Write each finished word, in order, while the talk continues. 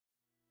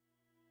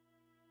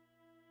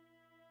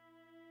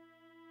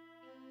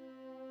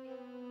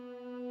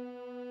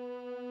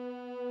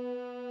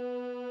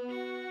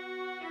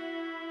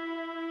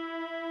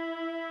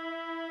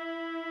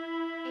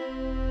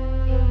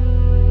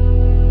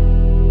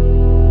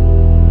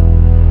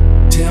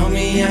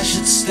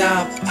should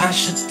stop, I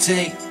should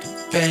take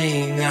the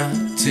pain. I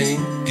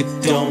think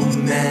it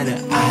don't matter,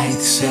 I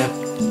accept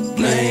the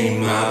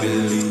blame. I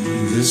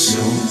believe it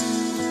soon.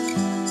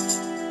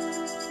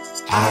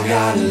 I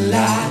got a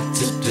lot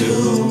to do.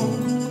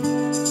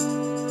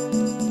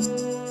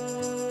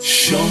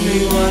 Show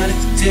me what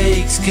it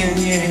takes, can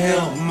you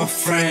help my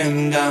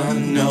friend? I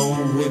know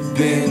we've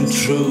been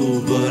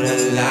true, but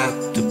a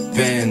lot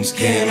depends.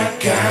 Can I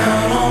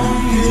count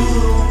on you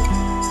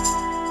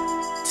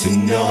to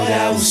know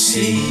that we'll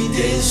see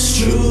this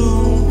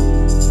through?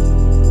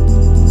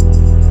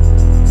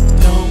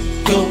 Don't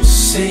go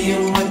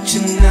saying what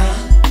you're not.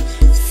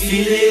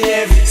 Feel it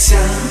every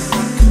time.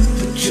 I can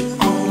put you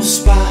on the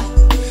spot.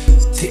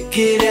 Take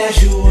it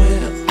as you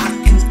will. I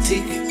can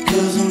take it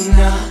 'cause I'm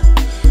not.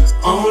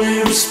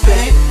 Only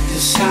respect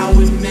is how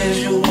we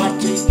measure what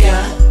we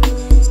got.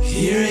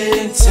 Hear it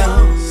in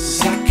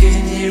tongues, I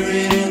can hear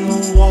it in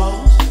the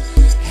walls.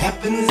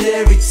 Happens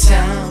every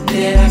time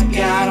that I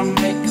gotta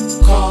make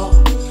a call.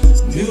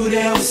 Knew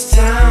there was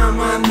time,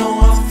 I know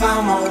I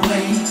found my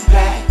way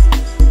back.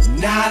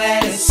 Now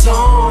that it's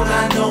on,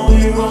 I know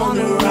we're on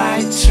the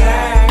right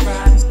track.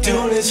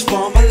 Doing this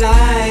for my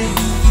life,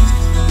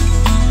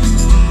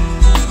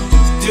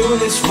 doing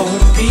this for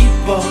the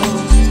people.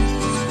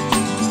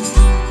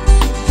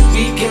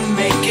 We can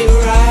make it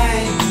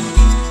right,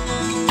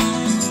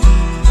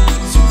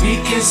 so we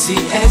can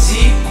see as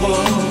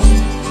equal.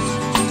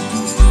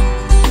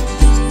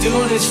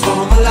 Doing this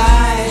for my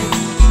life,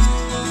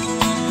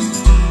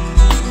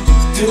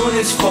 doing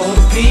this for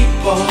the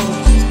people.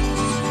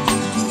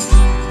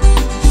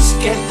 Just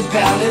get the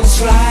balance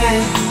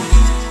right.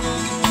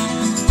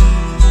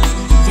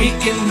 We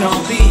can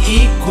all be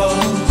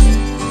equal,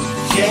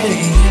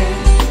 yeah.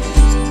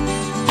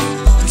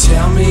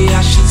 Tell me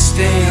I should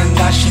stand,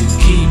 I should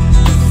keep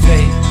the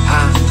faith.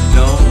 I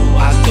know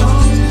I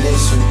don't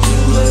listen to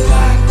a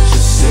lot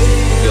you say,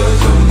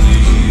 'cause I'm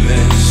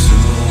leaving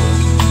soon.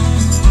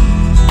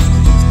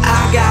 I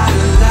got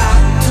a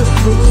lot to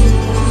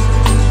prove.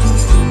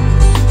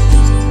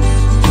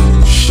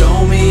 Show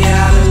me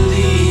how to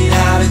lead,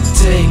 how to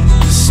take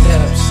the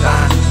steps.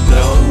 I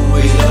know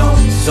we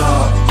don't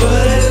talk,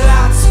 but a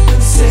lot's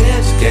been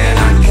said. Can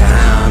I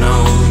count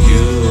on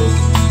you?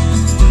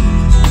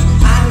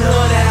 I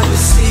know that we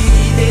see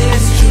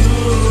it's true.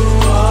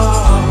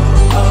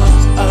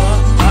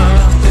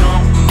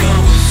 Don't go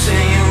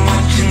saying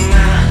what you're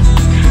not.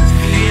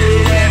 Feel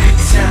it every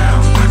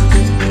time. I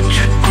could put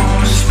you on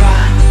the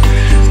spot.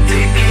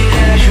 Take it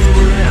as you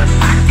will.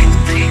 I can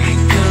take it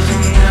 'cause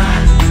I'm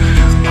not.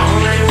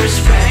 Only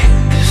respect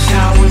is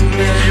how we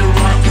measure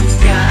what we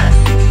got.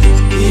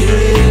 Hear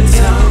it in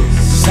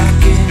tongues, I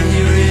can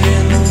hear it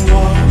in the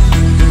walls.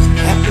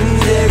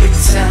 Happens every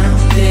time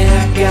that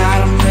I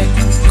gotta make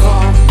a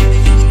call.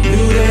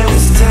 Knew there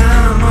was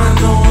time, I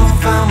know I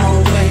found my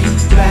way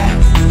back.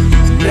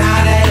 Now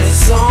that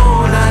it's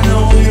on, I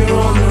know we're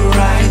on the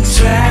right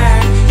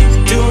track.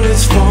 Doing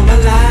this for my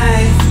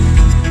life,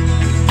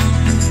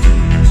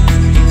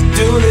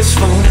 doing this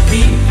for the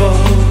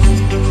people.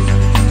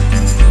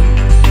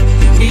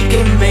 We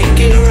can make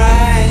it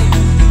right,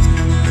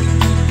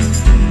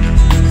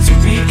 so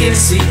we can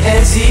see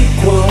as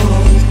equal.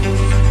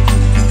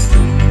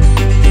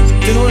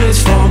 Doing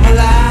this for my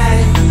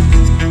life,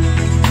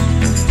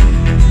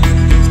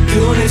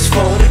 doing this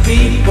for the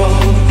people.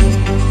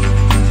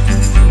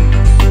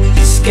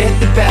 Just get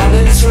the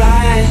balance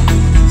right.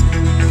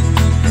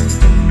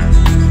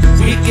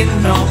 We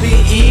can all be